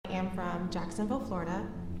am from Jacksonville, Florida.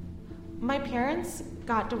 My parents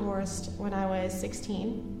got divorced when I was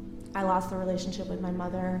 16. I lost the relationship with my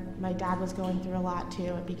mother. My dad was going through a lot too.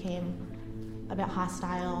 It became a bit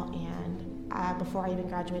hostile, and before I even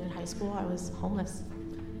graduated high school, I was homeless.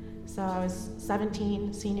 So I was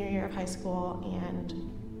 17, senior year of high school, and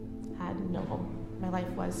had no home. My life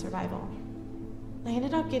was survival. I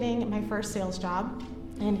ended up getting my first sales job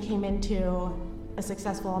and came into a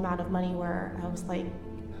successful amount of money where I was like,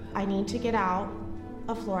 I need to get out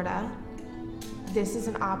of Florida. This is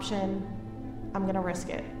an option. I'm gonna risk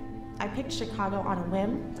it. I picked Chicago on a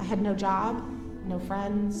whim. I had no job, no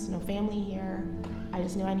friends, no family here. I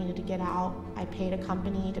just knew I needed to get out. I paid a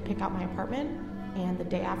company to pick out my apartment, and the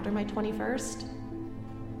day after my 21st,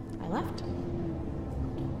 I left.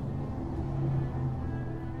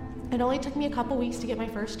 It only took me a couple weeks to get my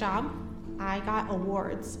first job. I got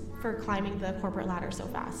awards for climbing the corporate ladder so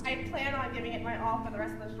fast. I plan on giving it my all for the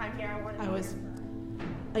rest of the time here. I was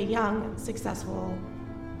a young, successful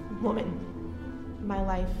woman. My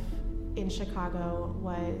life in Chicago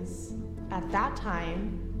was, at that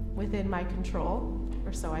time, within my control,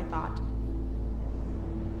 or so I thought.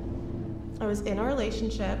 I was in a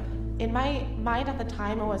relationship. In my mind at the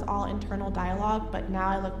time, it was all internal dialogue, but now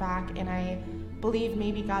I look back and I believe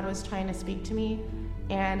maybe God was trying to speak to me.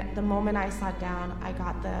 And the moment I sat down, I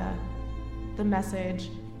got the message,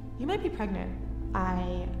 you might be pregnant.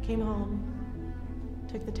 I came home,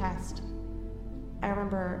 took the test. I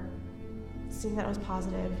remember seeing that it was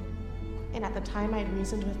positive. And at the time, I'd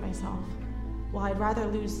reasoned with myself, well, I'd rather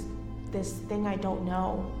lose this thing I don't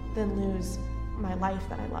know than lose my life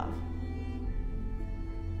that I love.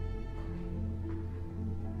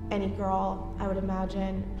 Any girl, I would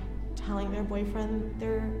imagine, telling their boyfriend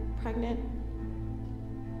they're pregnant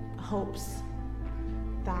hopes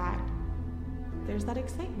that there's that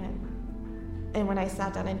excitement. And when I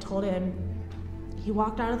sat down and told him, he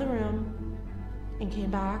walked out of the room and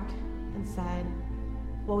came back and said,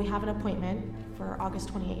 well, we have an appointment for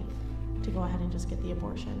August 28th to go ahead and just get the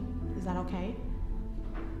abortion. Is that okay?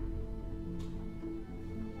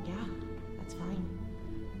 Yeah, that's fine.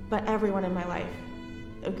 But everyone in my life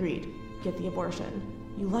agreed, get the abortion.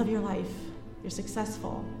 You love your life, you're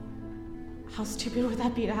successful. How stupid would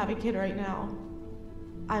that be to have a kid right now?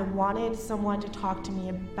 I wanted someone to talk to me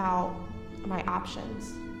about my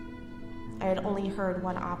options. I had only heard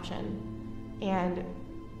one option. And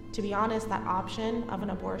to be honest, that option of an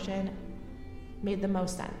abortion made the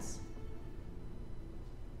most sense.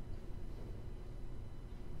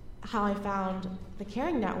 How I found the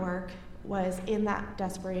Caring Network was in that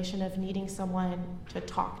desperation of needing someone to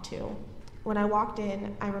talk to. When I walked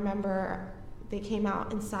in, I remember they came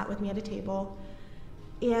out and sat with me at a table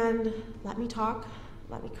and let me talk,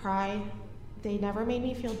 let me cry. They never made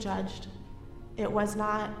me feel judged. It was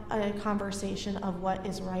not a conversation of what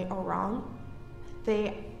is right or wrong.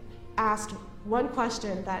 They asked one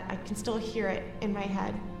question that I can still hear it in my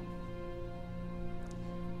head.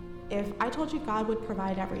 If I told you God would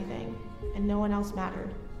provide everything and no one else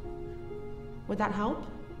mattered, would that help?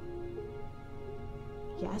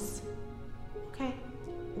 Yes. Okay.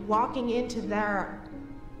 Walking into their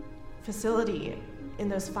facility in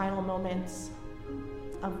those final moments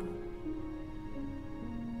of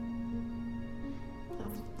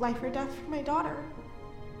life or death for my daughter.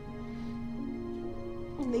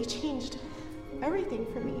 And they changed everything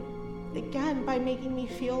for me. Again, by making me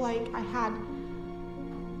feel like I had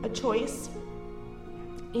a choice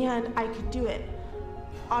and I could do it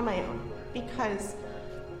on my own. Because,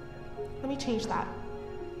 let me change that.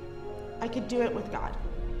 I could do it with God.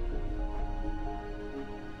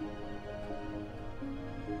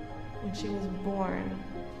 When she was born,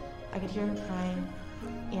 I could hear her crying,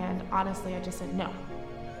 and honestly, I just said, no,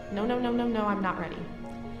 I'm not ready.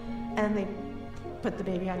 And they put the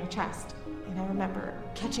baby on your chest, and I remember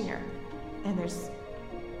catching her, and there's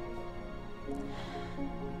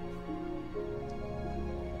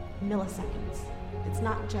milliseconds. It's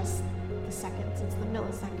not just the seconds, it's the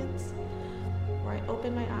milliseconds where I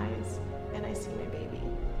open my eyes and I see my baby.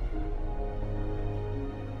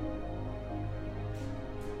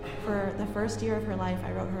 For the first year of her life,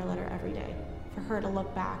 I wrote her a letter every day for her to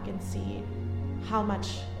look back and see how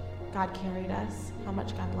much God carried us, how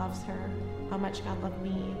much God loves her, how much God loved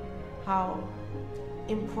me, how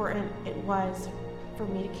important it was for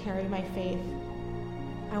me to carry my faith.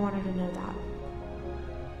 I want her to know that.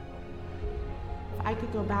 If I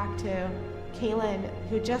could go back to Kaylin,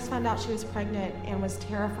 who just found out she was pregnant and was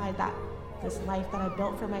terrified that this life that I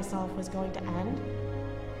built for myself was going to end,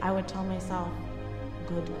 I would tell myself,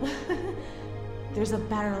 good. There's a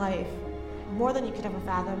better life, more than you could ever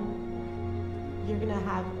fathom. you're going to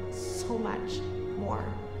have so much more.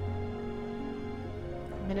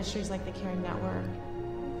 Ministries like the Caring Network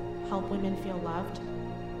help women feel loved.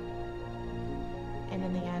 And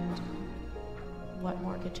in the end, what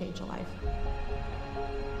more could change a life?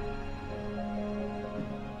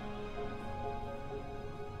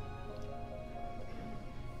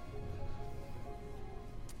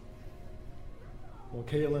 Well,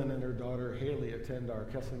 Kaylin and her daughter Haley attend our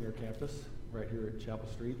Kesslinger campus right here at Chapel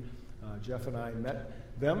Street. Jeff and I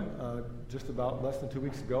met them just about less than 2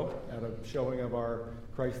 weeks ago at a showing of our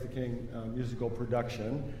Christ the King musical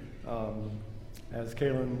production. As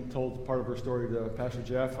Kaylin told part of her story to Pastor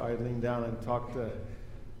Jeff, I leaned down and talked to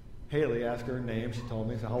Haley, asked her name. She told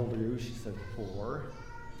me, I said, how old are you? She said, 4.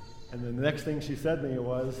 And then the next thing she said to me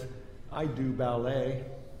was, I do ballet.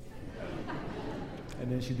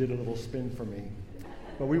 And then she did a little spin for me.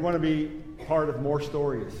 But we want to be part of more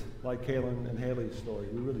stories like Kaylin and Haley's story.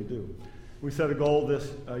 We really do. We set a goal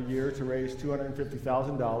this year to raise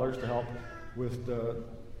 $250,000 to help with the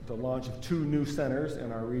launch of 2 new centers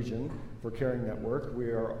in our region for Caring Network. We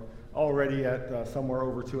are already at somewhere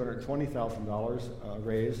over $220,000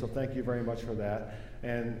 raised, so thank you very much for that.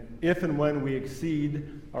 And if and when we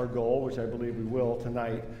exceed our goal, which I believe we will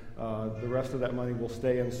tonight, the rest of that money will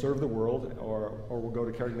stay and serve the world, or will go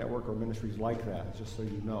to Caring Network or ministries like that, just so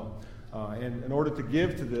you know. And in order to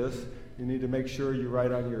give to this, you need to make sure you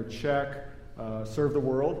write on your check, serve the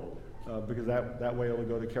world, because that way it will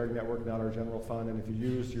go to Caring Network, not our general fund. And if you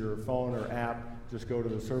use your phone or app, just go to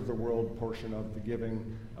the Serve the World portion of the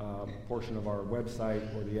giving portion of our website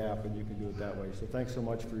or the app, and you can do it that way. So thanks so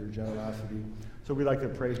much for your generosity. So we'd like to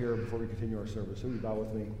pray here before we continue our service. So will you bow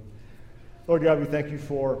with me? Lord God, we thank you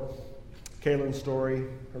for Kaylin's story,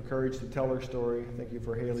 her courage to tell her story. Thank you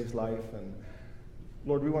for Haley's life. And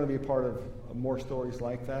Lord, we want to be a part of more stories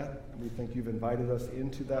like that. We think you've invited us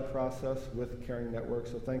into that process with Caring Network.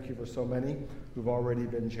 So thank you for so many who've already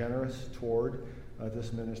been generous toward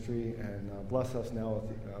this ministry, and bless us now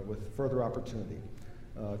with further opportunity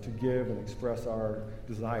to give and express our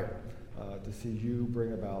desire to see you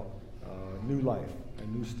bring about new life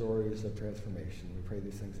and new stories of transformation. We pray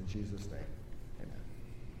these things in Jesus' name. Amen.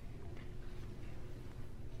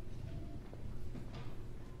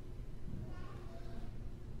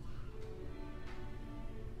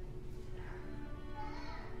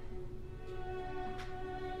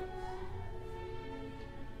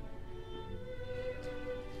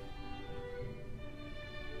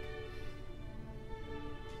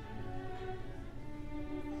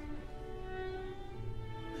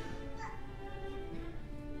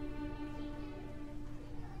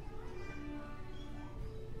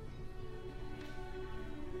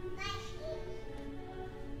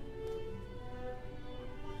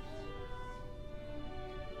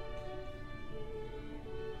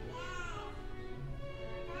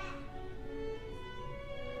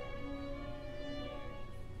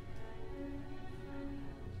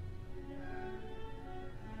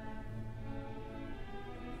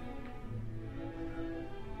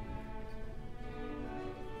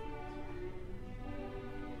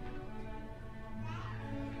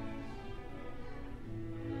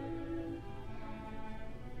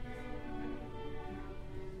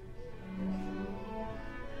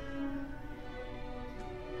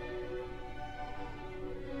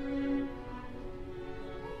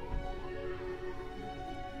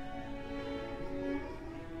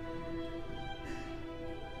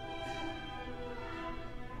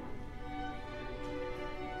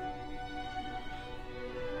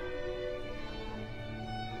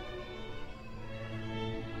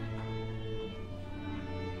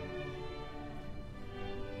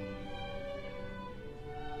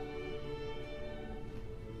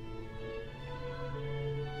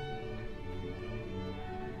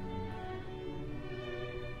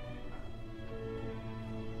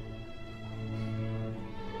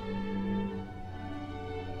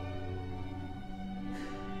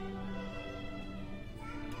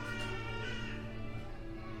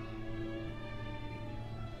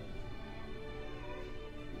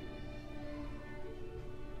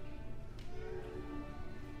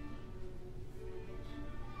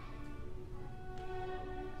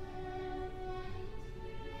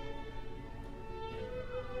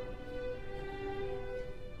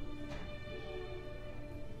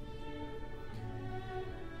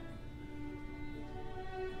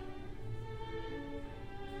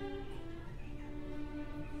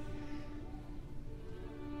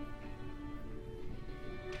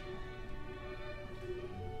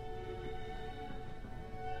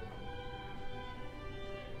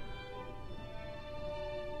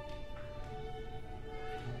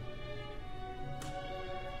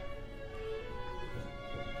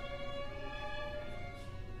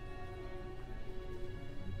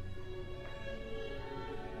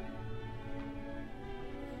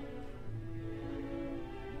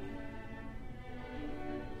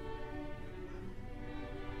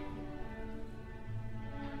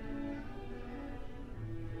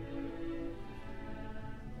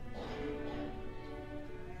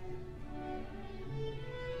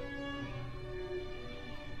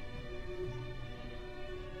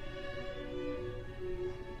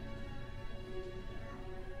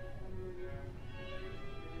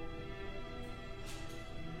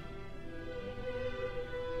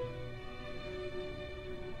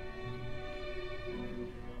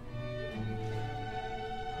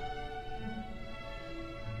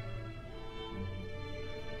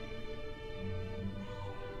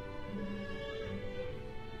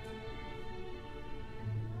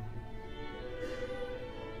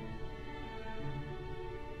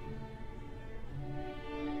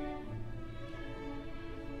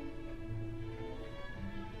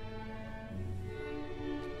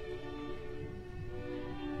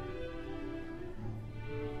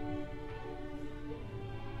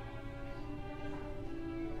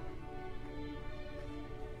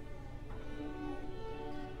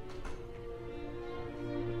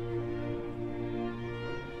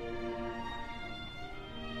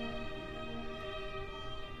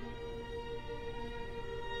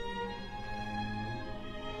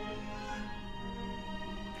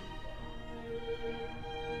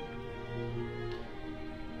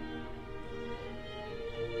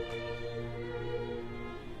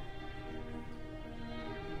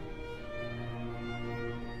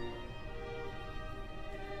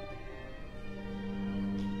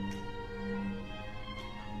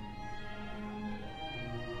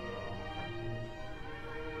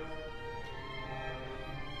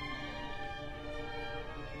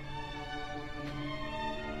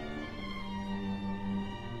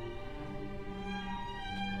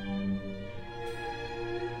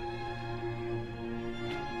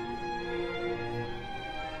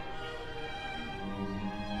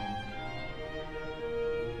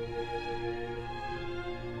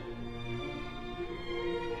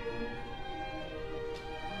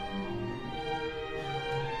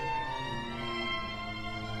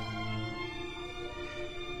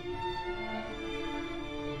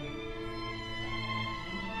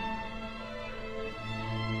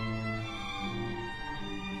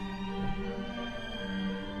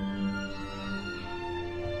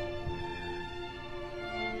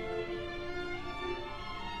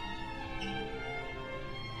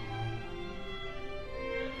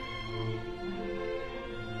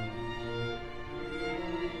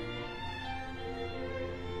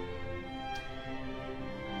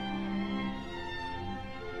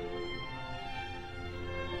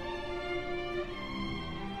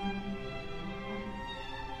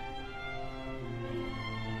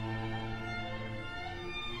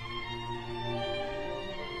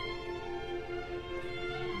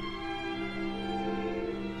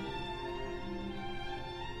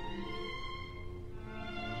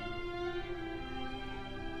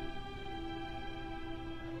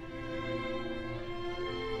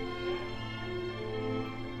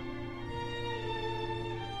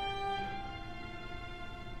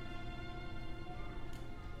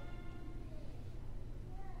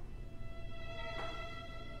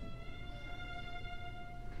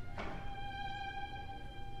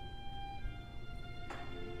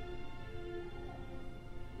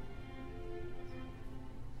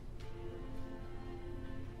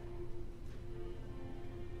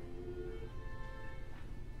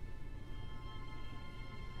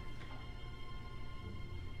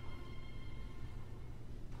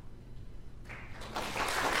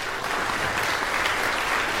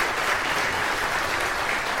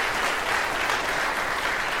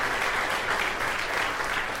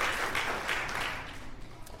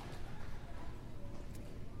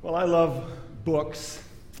 I love books.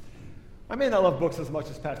 I may not love books as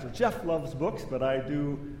much as Pastor Jeff loves books, but I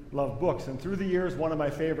do love books. And through the years, one of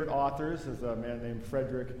my favorite authors is a man named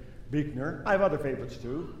Frederick Buechner. I have other favorites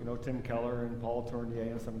too, Tim Keller and Paul Tournier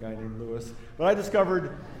and some guy named Lewis. But I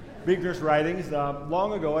discovered Buechner's writings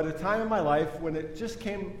long ago at a time in my life when it just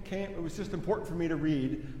it was just important for me to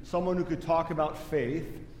read someone who could talk about faith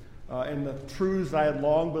and the truths I had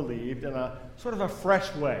long believed in a sort of a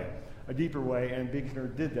fresh way, a deeper way, and Buechner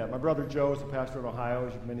did that. My brother Joe is a pastor in Ohio,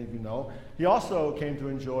 as many of you know. He also came to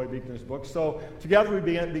enjoy Buechner's books. So together we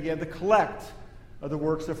began to collect the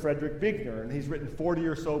works of Frederick Buechner, and he's written 40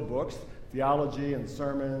 or so books, theology and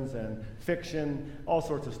sermons and fiction, all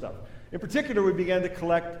sorts of stuff. In particular, we began to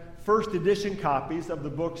collect first edition copies of the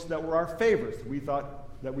books that were our favorites, we thought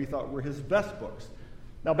were his best books.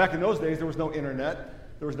 Now, back in those days, there was no internet,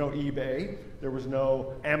 there was no eBay, there was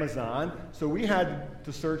no Amazon, so we had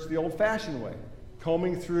to search the old-fashioned way,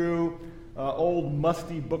 combing through old,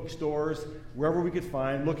 musty bookstores, wherever we could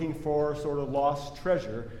find, looking for sort of lost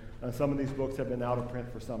treasure. And some of these books have been out of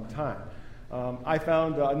print for some time. I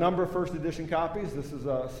found a number of first edition copies. This is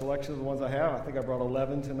a selection of the ones I have. I think I brought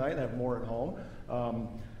 11 tonight, and I have more at home.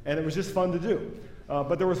 And it was just fun to do.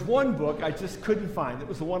 But there was one book I just couldn't find. It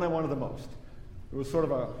was the one I wanted the most. It was sort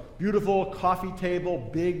of a beautiful coffee table,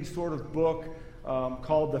 big sort of book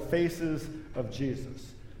called The Faces of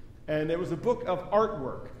Jesus. And it was a book of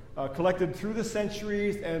artwork collected through the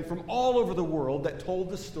centuries and from all over the world that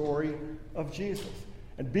told the story of Jesus.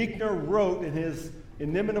 And Buechner wrote in his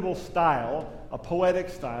inimitable style, a poetic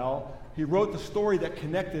style, he wrote the story that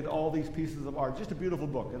connected all these pieces of art. Just a beautiful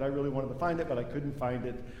book, and I really wanted to find it, but I couldn't find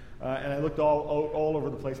it. And I looked all over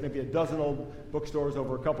the place, maybe a dozen old bookstores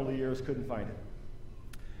over a couple of years, couldn't find it.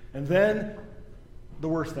 And then the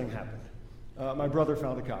worst thing happened. My brother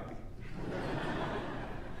found a copy.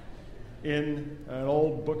 In an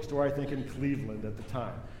old bookstore, I think in Cleveland at the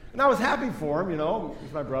time. And I was happy for him,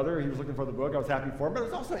 he's my brother, he was looking for the book, I was happy for him, but I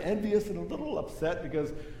was also envious and a little upset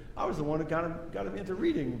because I was the one who got him into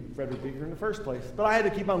reading Frederick Buechner in the first place. But I had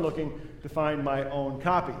to keep on looking to find my own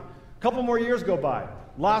copy. A couple more years go by,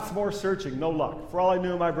 lots more searching, no luck. For all I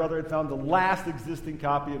knew, my brother had found the last existing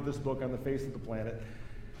copy of this book on the face of the planet,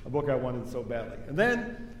 a book I wanted so badly. And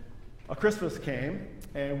then a Christmas came,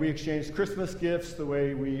 and we exchanged Christmas gifts the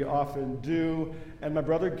way we often do, and my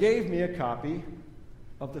brother gave me a copy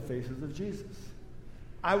of The Faces of Jesus.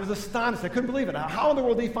 I was astonished. I couldn't believe it. How in the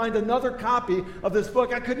world did he find another copy of this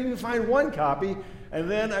book? I couldn't even find one copy. And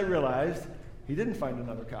then I realized he didn't find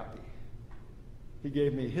another copy. He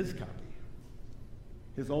gave me his copy,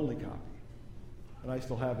 his only copy. And I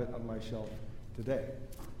still have it on my shelf today.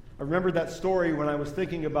 I remembered that story when I was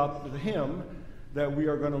thinking about the hymn that we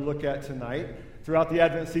are going to look at tonight. Throughout the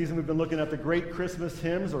Advent season, we've been looking at the great Christmas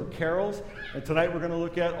hymns or carols, and tonight we're going to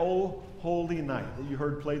look at O Holy Night, that you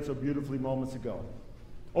heard played so beautifully moments ago.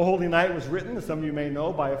 O Holy Night was written, as some of you may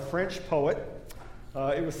know, by a French poet.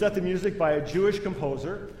 It was set to music by a Jewish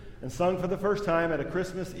composer and sung for the first time at a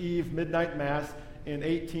Christmas Eve midnight mass in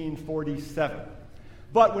 1847.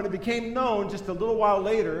 But when it became known just a little while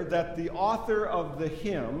later that the author of the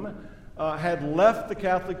hymn had left the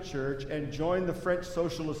Catholic Church and joined the French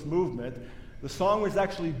socialist movement, the song was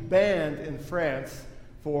actually banned in France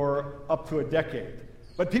for up to a decade.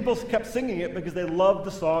 But people kept singing it because they loved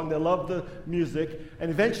the song, they loved the music,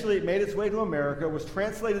 and eventually it made its way to America, was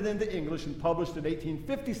translated into English and published in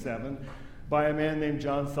 1857 by a man named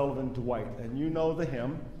John Sullivan Dwight. And you know the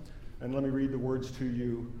hymn, and let me read the words to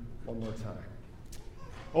you one more time.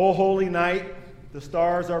 O holy night, the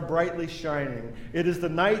stars are brightly shining. It is the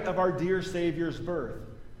night of our dear Savior's birth.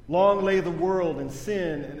 Long lay the world in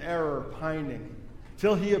sin and error pining,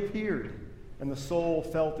 till he appeared, and the soul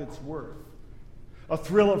felt its worth. A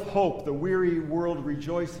thrill of hope the weary world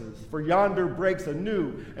rejoices, for yonder breaks a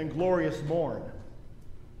new and glorious morn.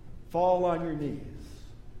 Fall on your knees.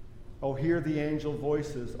 Oh, hear the angel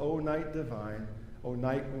voices, O night divine, O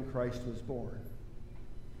night when Christ was born.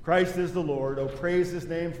 Christ is the Lord, oh praise his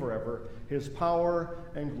name forever, his power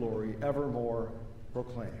and glory evermore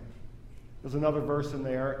proclaim. There's another verse in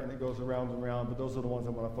there, and it goes around and around, but those are the ones I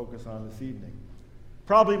want to focus on this evening.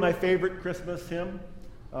 Probably my favorite Christmas hymn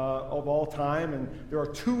of all time, and there are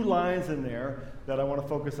two lines in there that I want to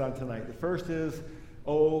focus on tonight. The first is,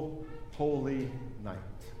 O Holy Night.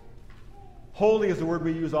 Holy is the word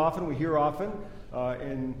we use often, we hear often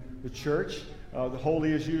in the church. The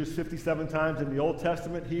holy is used 57 times in the Old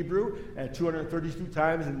Testament Hebrew and 232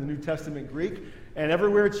 times in the New Testament Greek. And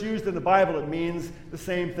everywhere it's used in the Bible, it means the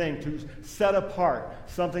same thing, to set apart,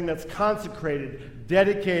 something that's consecrated,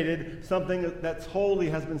 dedicated, something that's holy,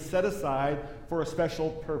 has been set aside for a special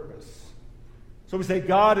purpose. So we say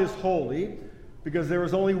God is holy because there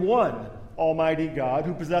is only one Almighty God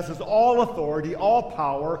who possesses all authority, all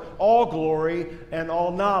power, all glory, and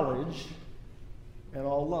all knowledge, and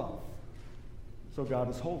all love. So God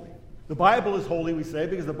is holy. The Bible is holy, we say,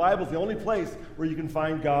 because the Bible is the only place where you can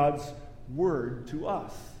find God's word to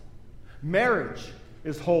us. Marriage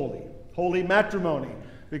is holy. Holy matrimony,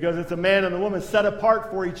 because it's a man and a woman set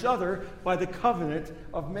apart for each other by the covenant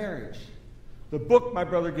of marriage. The book my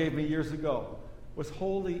brother gave me years ago was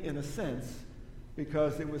holy in a sense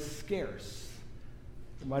because it was scarce.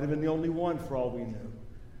 It might have been the only one for all we knew.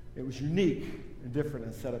 It was unique and different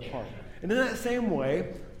and set apart. And in that same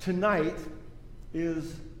way, tonight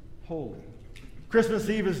is holy. Christmas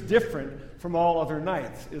Eve is different from all other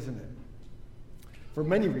nights, isn't it? For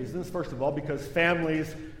many reasons. First of all, because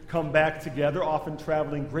families come back together, often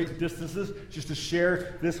traveling great distances just to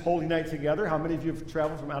share this holy night together. How many of you have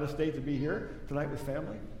traveled from out of state to be here tonight with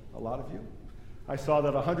family? A lot of you. I saw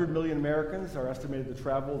that 100 million Americans are estimated to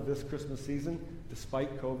travel this Christmas season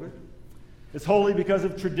despite COVID. It's holy because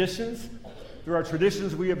of traditions. There are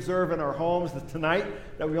traditions we observe in our homes tonight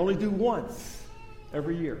that we only do once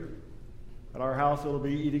every year. At our house, it'll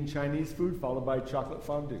be eating Chinese food followed by chocolate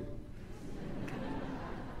fondue.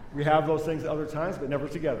 We have those things at other times, but never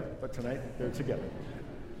together. But tonight, they're together.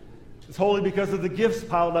 It's holy because of the gifts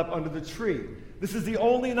piled up under the tree. This is the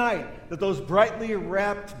only night that those brightly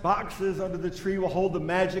wrapped boxes under the tree will hold the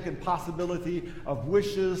magic and possibility of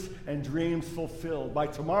wishes and dreams fulfilled. By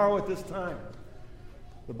tomorrow at this time,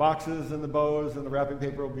 the boxes and the bows and the wrapping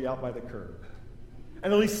paper will be out by the curb.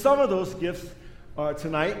 And at least some of those gifts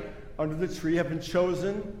tonight under the tree have been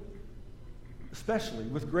chosen, especially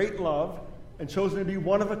with great love, and chosen to be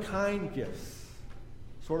one-of-a-kind gifts,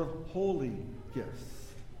 sort of holy gifts.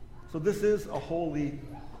 So this is a holy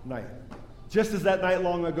night. Just as that night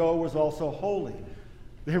long ago was also holy.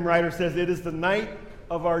 The hymn writer says, it is the night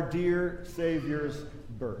of our dear Savior's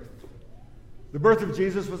birth. The birth of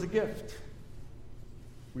Jesus was a gift.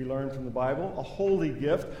 We learn from the Bible, a holy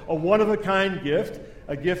gift, a one-of-a-kind gift,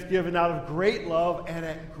 a gift given out of great love and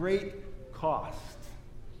at great cost.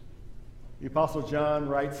 The Apostle John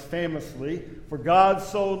writes famously, for God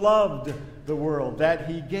so loved the world that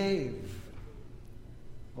he gave.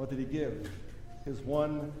 What did he give? His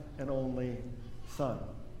one and only Son.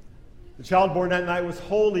 The child born that night was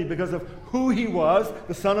holy because of who he was,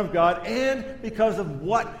 the Son of God, and because of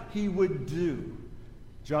what he would do.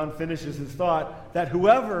 John finishes his thought that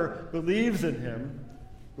whoever believes in him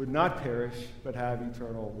would not perish but have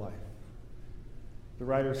eternal life. The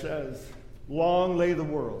writer says, long lay the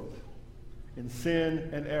world in sin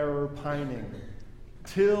and error pining,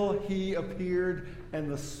 till he appeared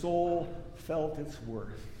and the soul felt its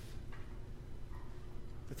worth.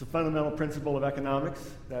 It's a fundamental principle of economics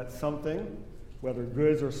that something, whether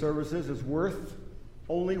goods or services, is worth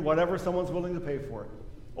only whatever someone's willing to pay for it,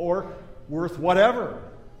 or worth whatever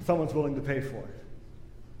someone's willing to pay for it.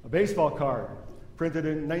 A baseball card printed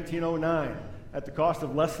in 1909 at the cost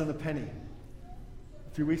of less than a penny,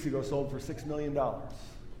 a few weeks ago sold for $6 million.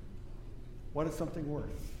 What is something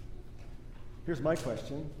worth? Here's my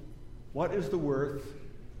question. What is the worth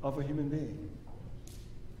of a human being?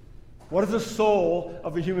 What is the soul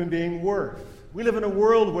of a human being worth? We live in a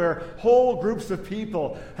world where whole groups of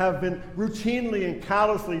people have been routinely and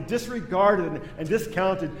callously disregarded and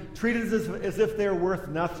discounted, treated as if they're worth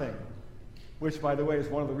nothing, which, by the way, is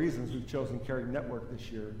one of the reasons we've chosen Caring Network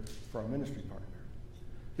this year for our ministry partner.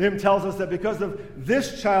 The hymn tells us that because of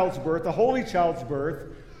this child's birth, the holy child's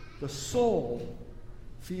birth, the soul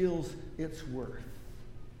feels its worth.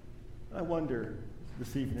 I wonder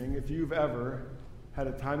this evening if you've ever had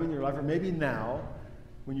a time in your life, or maybe now,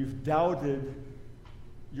 when you've doubted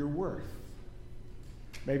your worth.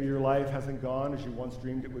 Maybe your life hasn't gone as you once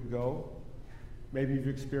dreamed it would go. Maybe you've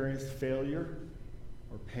experienced failure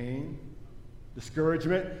or pain,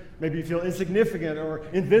 discouragement. Maybe you feel insignificant or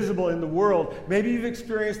invisible in the world. Maybe you've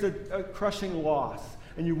experienced a crushing loss,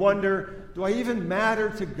 and you wonder, do I even matter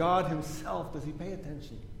to God himself? Does he pay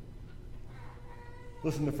attention?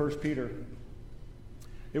 Listen to 1 Peter.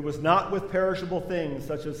 It was not with perishable things,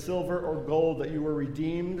 such as silver or gold, that you were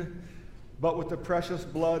redeemed, but with the precious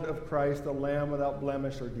blood of Christ, a lamb without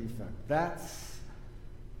blemish or defect. That's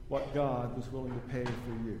what God was willing to pay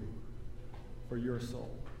for you, for your soul.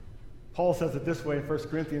 Paul says it this way in 1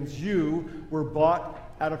 Corinthians, you were bought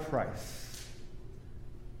at a price.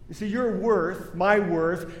 You see, your worth, my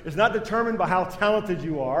worth, is not determined by how talented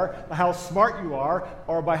you are, by how smart you are,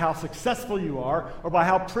 or by how successful you are, or by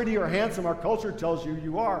how pretty or handsome our culture tells you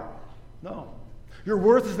you are. No. Your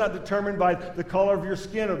worth is not determined by the color of your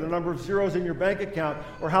skin or the number of zeros in your bank account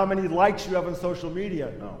or how many likes you have on social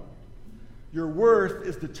media. No. Your worth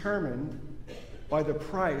is determined by the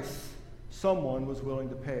price someone was willing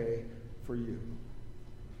to pay for you,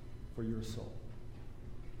 for your soul.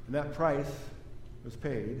 And that price was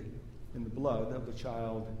paid in the blood of the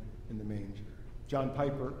child in the manger. John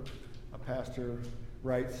Piper, a pastor,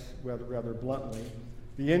 writes rather bluntly,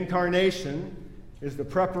 the incarnation is the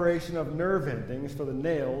preparation of nerve endings for the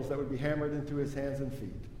nails that would be hammered into his hands and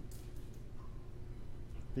feet.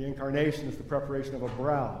 The incarnation is the preparation of a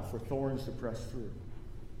brow for thorns to press through.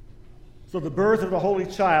 So the birth of the Holy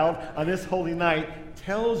Child on this holy night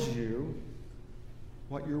tells you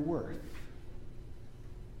what you're worth.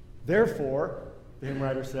 Therefore, the hymn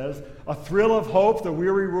writer says, a thrill of hope the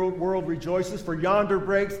weary world rejoices, for yonder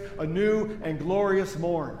breaks a new and glorious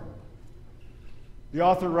morn. The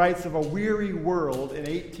author writes of a weary world in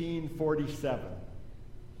 1847.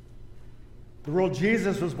 The world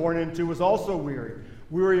Jesus was born into was also weary.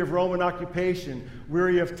 Weary of Roman occupation,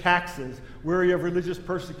 weary of taxes, weary of religious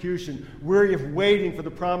persecution, weary of waiting for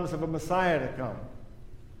the promise of a Messiah to come.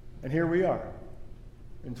 And here we are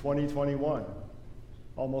in 2021,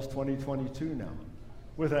 almost 2022 now,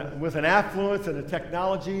 with an affluence and a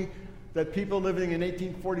technology that people living in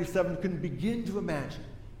 1847 couldn't begin to imagine.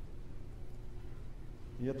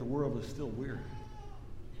 And yet the world is still weary,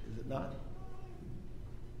 is it not?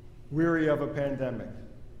 Weary of a pandemic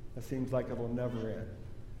that seems like it will never end.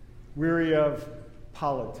 Weary of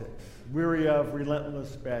politics. Weary of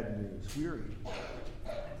relentless bad news. Weary.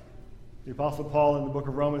 The Apostle Paul in the book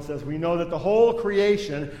of Romans says, we know that the whole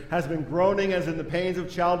creation has been groaning as in the pains of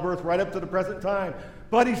childbirth right up to the present time.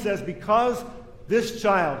 But he says, because this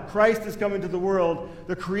child, Christ, has come into the world,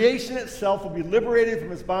 the creation itself will be liberated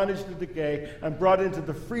from its bondage to decay and brought into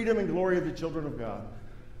the freedom and glory of the children of God.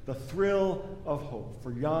 The thrill of hope,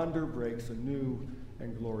 for yonder breaks a new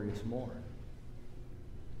and glorious morn.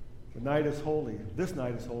 The night is holy. This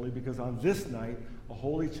night is holy because on this night a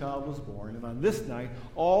holy child was born, and on this night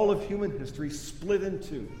all of human history split in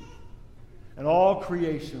two, and all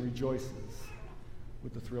creation rejoices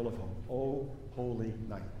with the thrill of hope. Oh, holy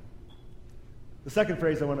night. The second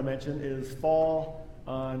phrase I want to mention is fall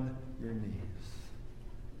on your knees.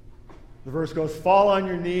 The verse goes, fall on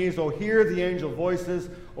your knees, O hear the angel voices,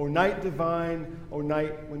 O night divine, O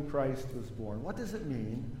night when Christ was born. What does it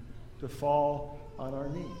mean to fall on our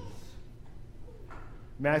knees?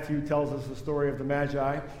 Matthew tells us the story of the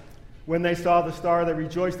Magi. When they saw the star, they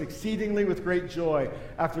rejoiced exceedingly with great joy.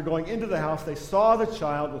 After going into the house, they saw the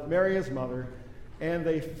child with Mary his mother, and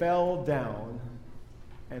they fell down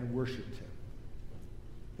and worshipped him.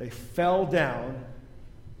 They fell down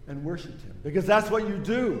and worshipped him. Because that's what you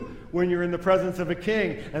do when you're in the presence of a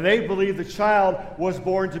king. And they believe the child was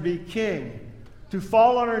born to be king. To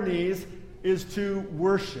fall on our knees is to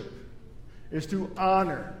worship, is to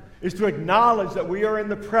honor, is to acknowledge that we are in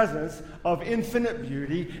the presence of infinite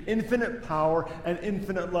beauty, infinite power, and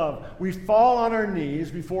infinite love. We fall on our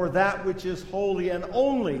knees before that which is holy, and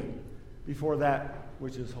only before that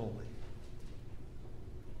which is holy.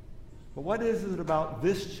 But what is it about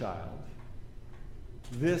this child,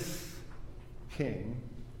 this king,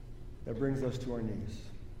 that brings us to our knees?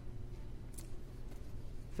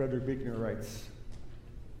 Frederick Buechner writes,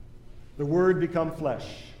 the Word become flesh.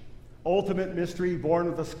 Ultimate mystery, born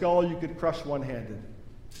with a skull you could crush one-handed.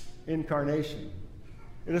 Incarnation.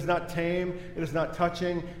 It is not tame, it is not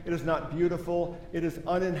touching, it is not beautiful, it is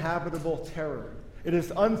uninhabitable terror. It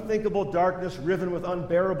is unthinkable darkness riven with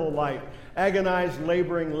unbearable light. Agonized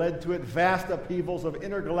laboring led to it vast upheavals of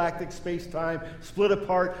intergalactic space-time, split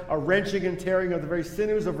apart, a wrenching and tearing of the very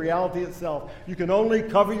sinews of reality itself. You can only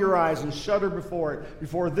cover your eyes and shudder before it,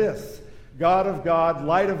 before this, God of God,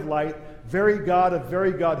 light of light, very God of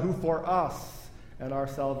very God, who for us and our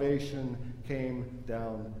salvation came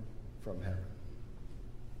down from heaven.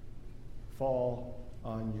 Fall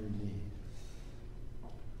on your knees.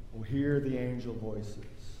 Oh, hear the angel voices.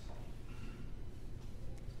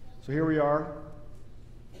 So here we are,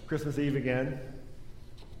 Christmas Eve again.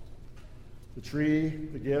 The tree,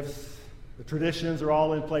 the gifts, the traditions are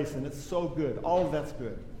all in place, and it's so good. All of that's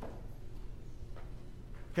good.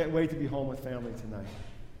 Can't wait to be home with family tonight.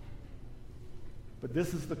 But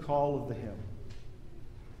this is the call of the hymn.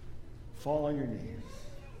 Fall on your knees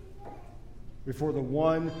before the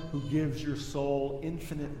one who gives your soul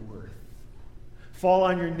infinite worth. Fall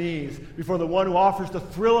on your knees before the one who offers the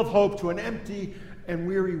thrill of hope to an empty and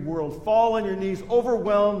weary world. Fall on your knees,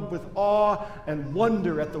 overwhelmed with awe and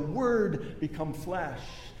wonder at the Word become flesh.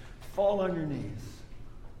 Fall on your knees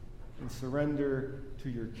and surrender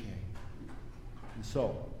to your King. And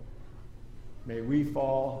so, may we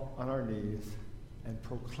fall on our knees and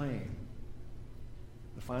proclaim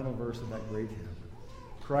the final verse of that great hymn.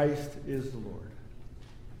 Christ is the Lord.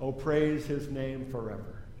 Oh, praise his name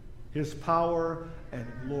forever. His power and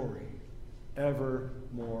glory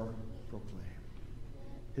evermore proclaim.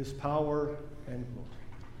 His power and glory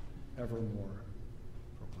evermore